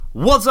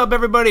What's up,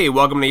 everybody?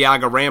 Welcome to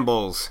Yaga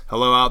Rambles.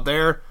 Hello out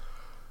there.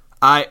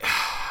 I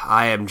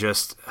am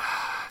just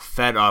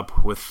fed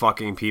up with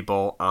fucking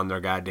people on their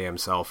goddamn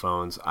cell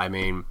phones. I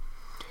mean,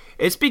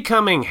 it's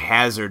becoming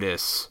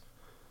hazardous.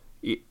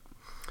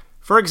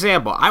 For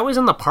example, I was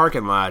in the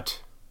parking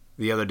lot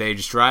the other day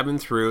just driving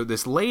through.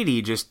 This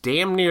lady just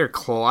damn near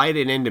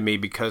collided into me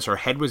because her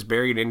head was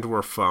buried into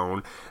her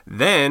phone.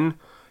 Then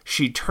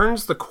she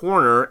turns the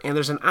corner, and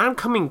there's an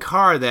oncoming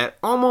car that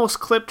almost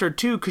clipped her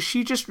too because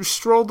she just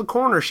strolled the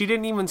corner. She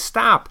didn't even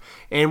stop.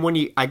 And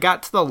when I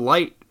got to the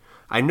light,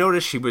 I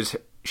noticed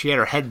she had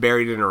her head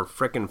buried in her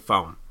frickin'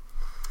 phone.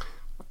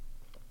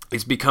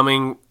 It's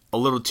becoming a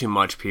little too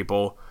much,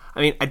 people.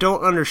 I mean, I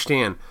don't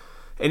understand.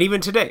 And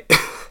even today,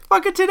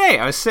 fucking today,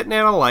 I was sitting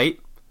at a light,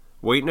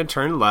 waiting to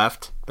turn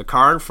left. The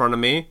car in front of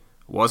me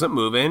wasn't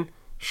moving.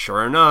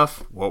 Sure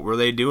enough, what were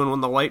they doing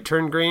when the light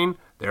turned green?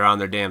 They're on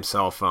their damn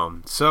cell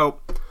phone. So,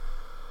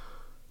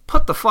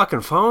 put the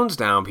fucking phones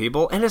down,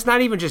 people. And it's not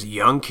even just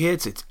young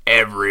kids. It's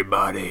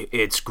everybody.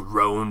 It's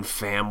grown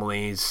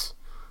families,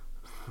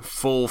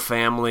 full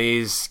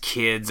families,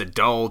 kids,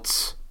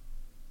 adults.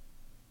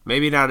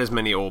 Maybe not as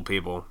many old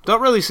people.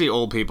 Don't really see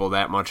old people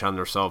that much on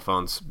their cell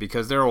phones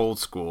because they're old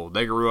school.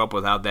 They grew up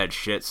without that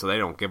shit, so they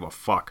don't give a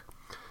fuck.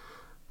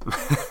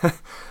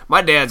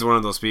 My dad's one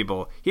of those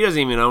people. He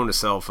doesn't even own a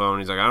cell phone.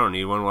 He's like, I don't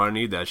need one. Why do I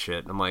need that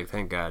shit? I'm like,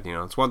 thank God. You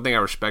know, it's one thing I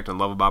respect and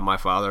love about my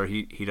father.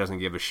 He doesn't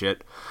give a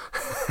shit.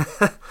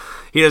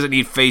 He doesn't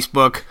need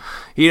Facebook.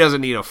 He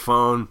doesn't need a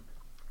phone.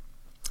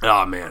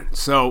 Oh man.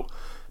 So,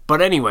 but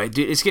anyway,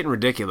 dude, it's getting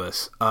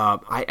ridiculous.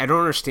 I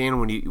don't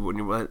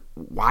understand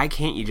why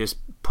can't you just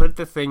put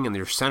the thing in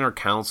your center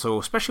console,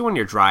 especially when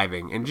you're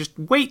driving, and just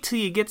wait till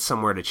you get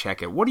somewhere to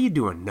check it. What are you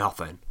doing?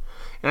 Nothing.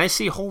 And I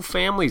see whole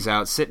families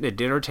out sitting at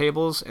dinner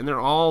tables, and they're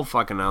all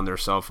fucking on their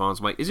cell phones.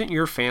 I'm like, isn't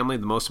your family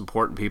the most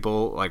important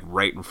people, like,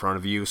 right in front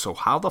of you? So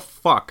how the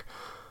fuck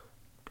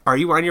are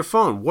you on your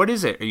phone? What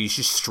is it? Are you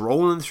just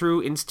strolling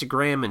through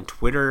Instagram and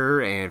Twitter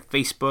and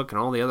Facebook and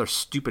all the other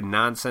stupid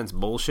nonsense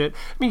bullshit?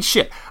 I mean,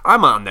 shit,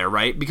 I'm on there,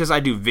 right? Because I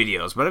do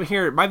videos, but I'm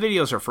here. My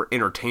videos are for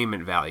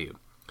entertainment value.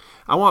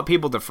 I want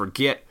people to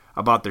forget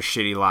about their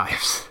shitty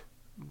lives.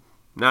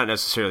 Not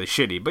necessarily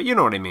shitty, but you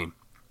know what I mean.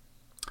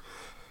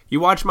 You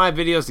watch my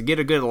videos to get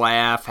a good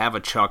laugh, have a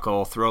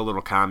chuckle, throw a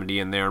little comedy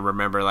in there, and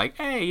remember, like,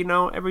 hey, you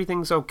know,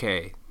 everything's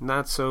okay.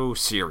 Not so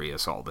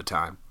serious all the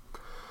time.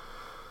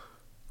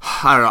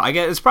 I don't know. I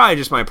guess it's probably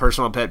just my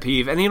personal pet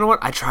peeve. And you know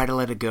what? I try to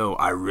let it go.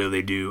 I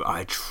really do.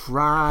 I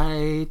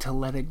try to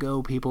let it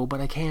go, people,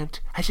 but I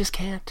can't. I just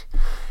can't.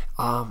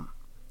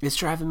 It's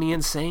driving me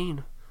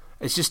insane.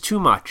 It's just too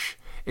much.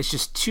 It's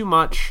just too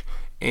much.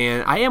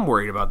 And I am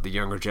worried about the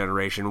younger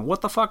generation.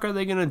 What the fuck are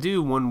they going to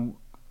do when...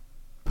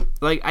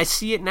 Like, I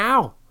see it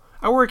now.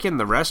 I work in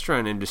the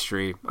restaurant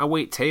industry. I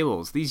wait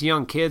tables. These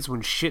young kids,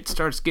 when shit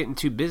starts getting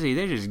too busy,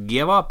 they just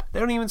give up. They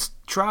don't even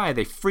try.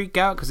 They freak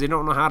out because they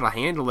don't know how to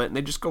handle it, and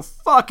they just go,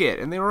 fuck it,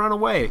 and they run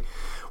away.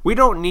 We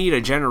don't need a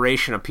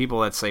generation of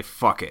people that say,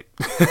 fuck it.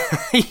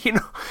 You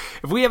know,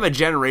 if we have a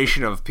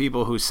generation of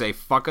people who say,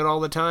 fuck it all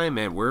the time,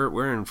 man,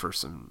 we're in for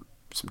some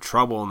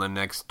trouble in the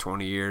next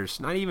 20 years.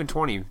 Not even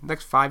 20,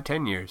 next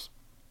 5-10 years.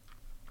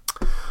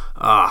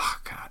 Oh,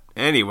 God.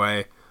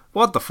 Anyway...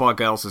 What the fuck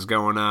else is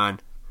going on?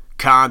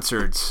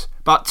 Concerts.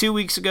 About 2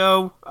 weeks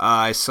ago,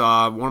 I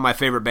saw one of my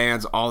favorite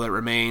bands, All That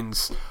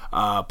Remains,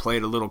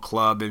 played a little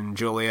club in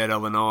Joliet,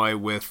 Illinois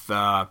with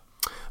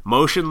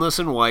Motionless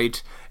in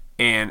White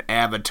and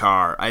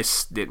Avatar. I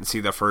didn't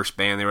see the first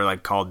band. They were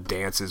like called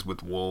Dances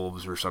with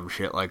Wolves or some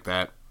shit like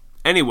that.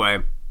 Anyway,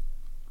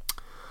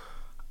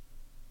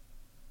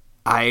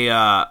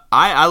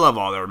 I love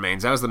All That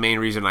Remains. That was the main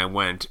reason I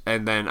went.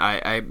 And then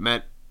I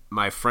met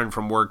my friend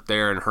from work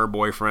there and her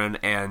boyfriend,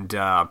 and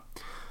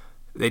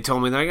they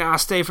told me that I'll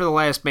stay for the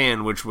last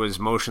band, which was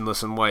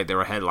Motionless in White. They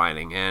were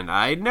headlining, and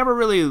I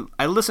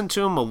listened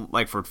to them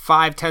like for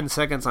 5-10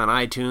 seconds on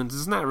iTunes.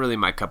 It's not really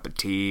my cup of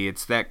tea.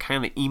 It's that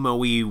kind of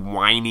emo-y,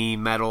 whiny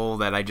metal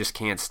that I just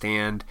can't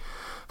stand.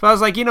 But I was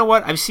like, you know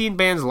what? I've seen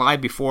bands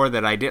live before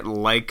that I didn't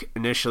like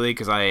initially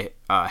because I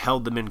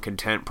held them in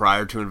contempt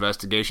prior to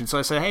investigation. So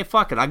I said, hey,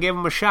 fuck it, I'll give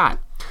them a shot.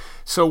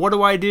 So what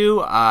do?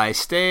 I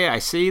stay, I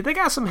see. They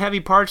got some heavy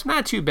parts,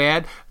 not too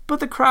bad. But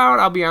the crowd,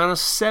 I'll be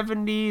honest,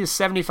 70 to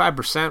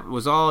 75%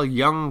 was all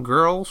young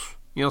girls,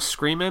 you know,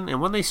 screaming.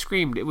 And when they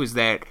screamed, it was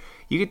that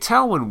you could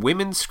tell when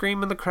women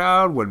scream in the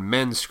crowd, when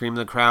men scream in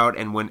the crowd,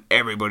 and when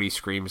everybody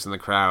screams in the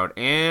crowd.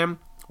 And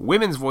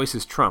women's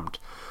voices trumped.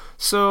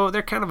 So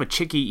they're kind of a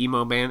chicky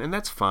emo band, and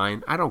that's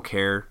fine. I don't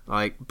care.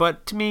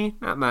 But to me,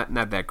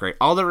 not that great.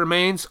 All That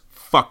Remains,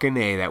 fucking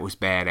A, that was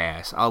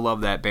badass. I love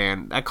that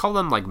band. I call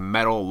them like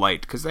metal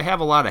light because they have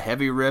a lot of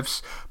heavy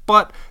riffs,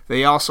 but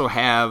they also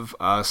have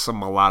some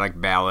melodic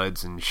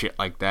ballads and shit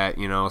like that,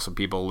 you know, so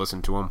people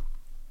listen to them.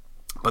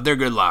 But they're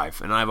good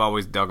live, and I've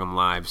always dug them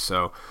live,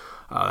 so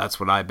that's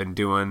what I've been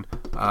doing.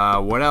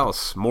 What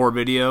else? More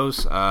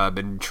videos. I've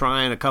been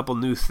trying a couple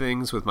new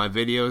things with my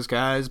videos,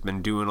 guys.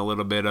 Been doing a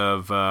little bit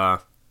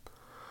of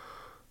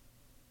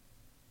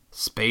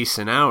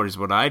spacing out is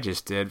what I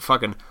just did.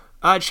 Fucking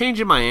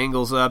Changing my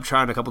angles up,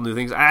 trying a couple new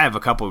things. I have a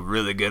couple of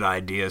really good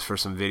ideas for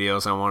some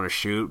videos I want to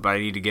shoot, but I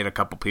need to get a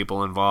couple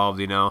people involved,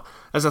 you know.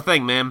 That's the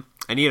thing, man.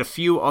 I need a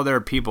few other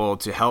people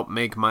to help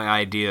make my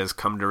ideas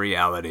come to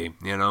reality,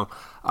 you know.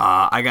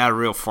 I got a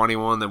real funny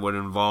one that would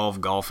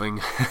involve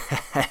golfing.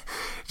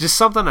 Just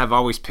something I've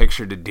always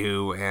pictured to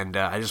do, and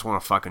I just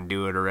want to fucking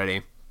do it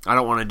already. I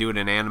don't want to do it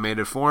in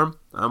animated form.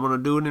 I'm going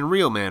to do it in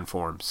real man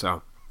form,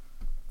 so.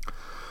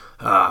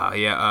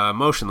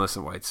 Motionless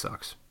in White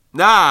sucks.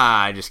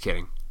 Nah, just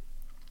kidding.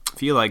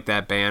 If you like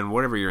that band,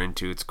 whatever you're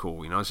into, it's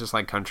cool. You know, it's just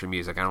like country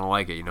music. I don't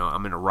like it. You know,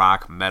 I'm into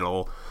rock,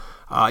 metal.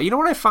 You know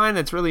what I find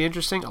that's really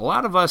interesting? A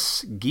lot of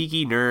us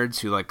geeky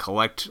nerds who like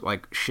collect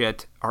like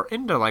shit are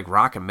into like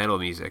rock and metal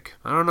music.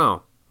 I don't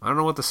know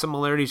what the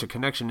similarities or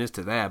connection is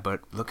to that,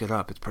 but look it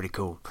up. It's pretty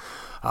cool.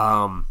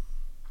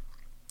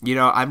 You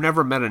know, I've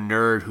never met a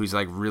nerd who's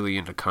like really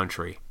into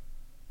country.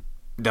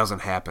 It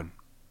doesn't happen.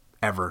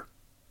 Ever.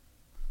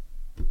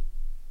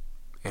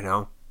 You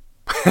know?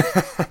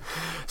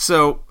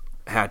 So,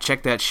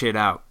 check that shit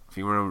out if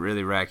you want to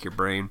really rack your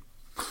brain.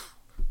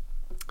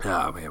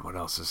 Oh, man, what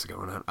else is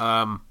going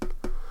on?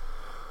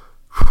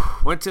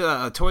 Went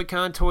to a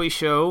Toy-Con toy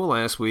show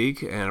last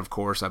week, and of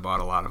course I bought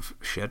a lot of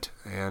shit,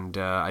 and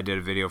I did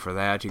a video for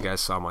that. You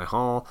guys saw my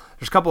haul.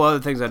 There's a couple other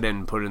things I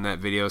didn't put in that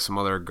video, some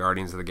other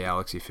Guardians of the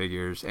Galaxy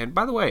figures. And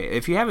by the way,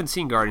 if you haven't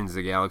seen Guardians of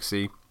the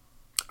Galaxy,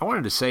 I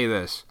wanted to say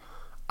this.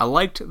 I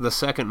liked the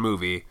second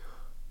movie,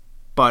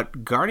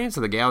 but Guardians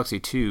of the Galaxy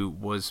 2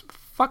 was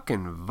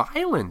fucking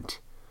violent.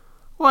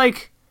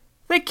 Like,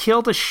 they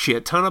killed a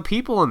shit ton of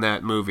people in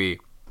that movie.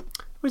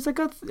 It was like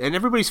and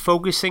everybody's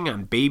focusing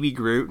on Baby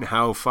Groot and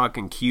how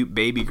fucking cute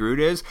Baby Groot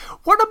is.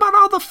 What about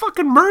all the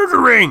fucking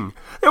murdering?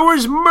 There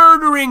was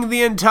murdering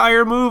the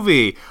entire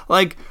movie.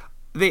 Like,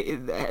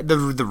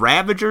 the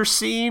Ravager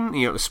scene,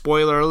 you know,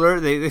 spoiler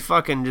alert, they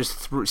fucking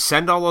just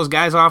send all those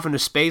guys off into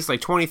space,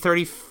 like 20,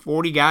 30,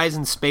 40 guys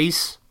in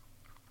space.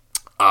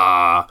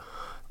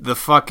 The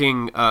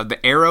fucking, the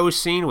Arrow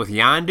scene with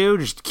Yondu,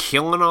 just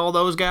killing all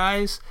those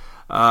guys.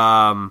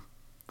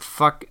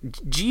 Fuck,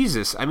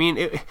 Jesus. I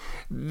mean,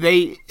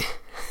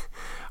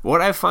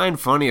 what I find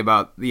funny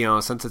about, you know,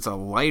 since it's a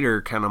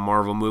lighter kind of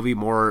Marvel movie,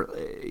 more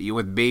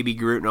with Baby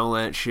Groot and all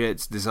that shit,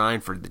 it's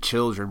designed for the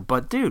children.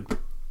 But, dude,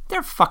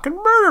 they're fucking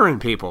murdering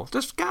people.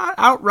 Just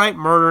outright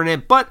murdering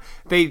it. But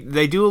they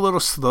do a little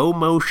slow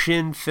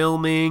motion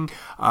filming,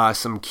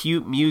 some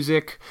cute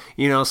music,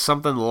 you know,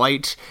 something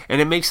light,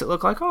 and it makes it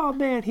look like, oh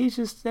man, he's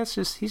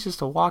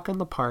just a walk in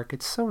the park.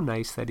 It's so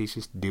nice that he's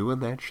just doing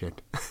that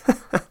shit.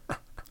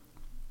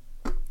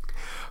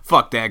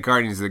 Fuck that.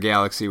 Guardians of the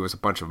Galaxy was a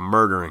bunch of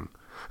murdering.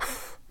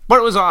 But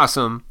it was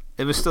awesome.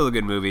 It was still a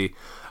good movie.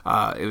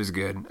 It was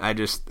good. I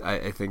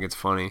think it's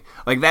funny.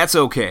 Like, that's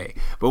okay.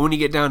 But when you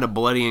get down to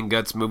bloody and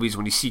guts movies,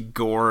 when you see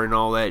gore and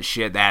all that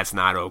shit, that's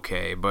not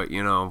okay. But,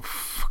 you know,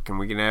 fucking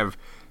we can have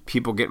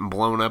people getting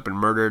blown up and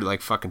murdered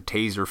like fucking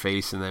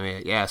Taserface. And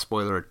then, yeah,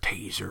 spoiler,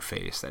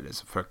 Taserface. That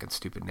is a fucking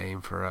stupid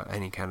name for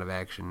any kind of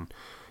action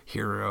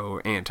hero,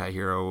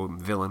 anti-hero,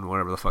 villain,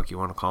 whatever the fuck you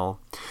want to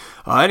call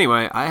him.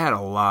 Anyway, I had a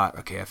lot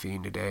of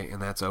caffeine today,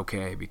 and that's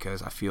okay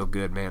because I feel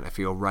good, man. I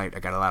feel right. I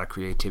got a lot of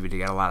creativity,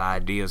 got a lot of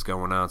ideas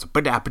going on. So,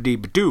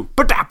 ba-da-ba-dee-ba-doo.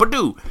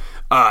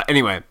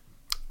 Anyway,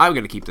 I'm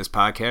going to keep this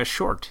podcast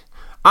short.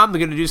 I'm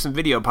going to do some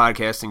video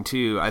podcasting,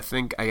 too. I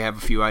think I have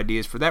a few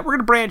ideas for that. We're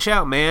going to branch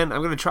out, man.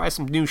 I'm going to try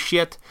some new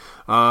shit.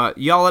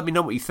 Y'all let me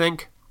know what you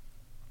think.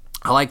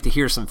 I like to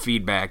hear some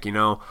feedback, you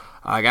know.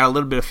 I got a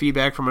little bit of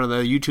feedback from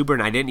another YouTuber,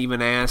 and I didn't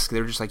even ask. They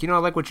were just like, you know, I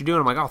like what you're doing.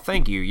 I'm like, oh,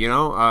 thank you, you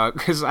know,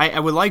 because I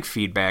would like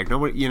feedback.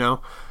 Nobody, you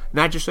know,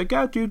 not just like,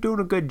 oh, dude, doing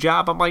a good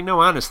job. I'm like, no,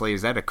 honestly,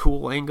 is that a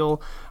cool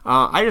angle?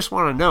 I just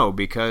want to know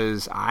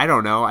because I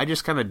don't know. I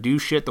just kind of do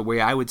shit the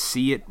way I would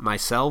see it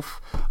myself.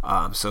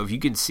 So if you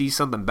can see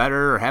something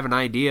better or have an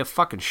idea,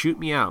 fucking shoot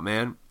me out,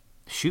 man.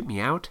 Shoot me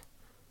out?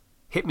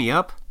 Hit me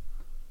up?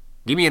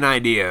 Give me an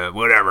idea,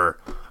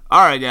 whatever.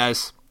 All right,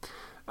 guys.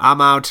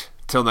 I'm out.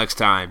 Till next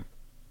time.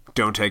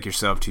 Don't take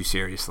yourself too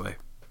seriously.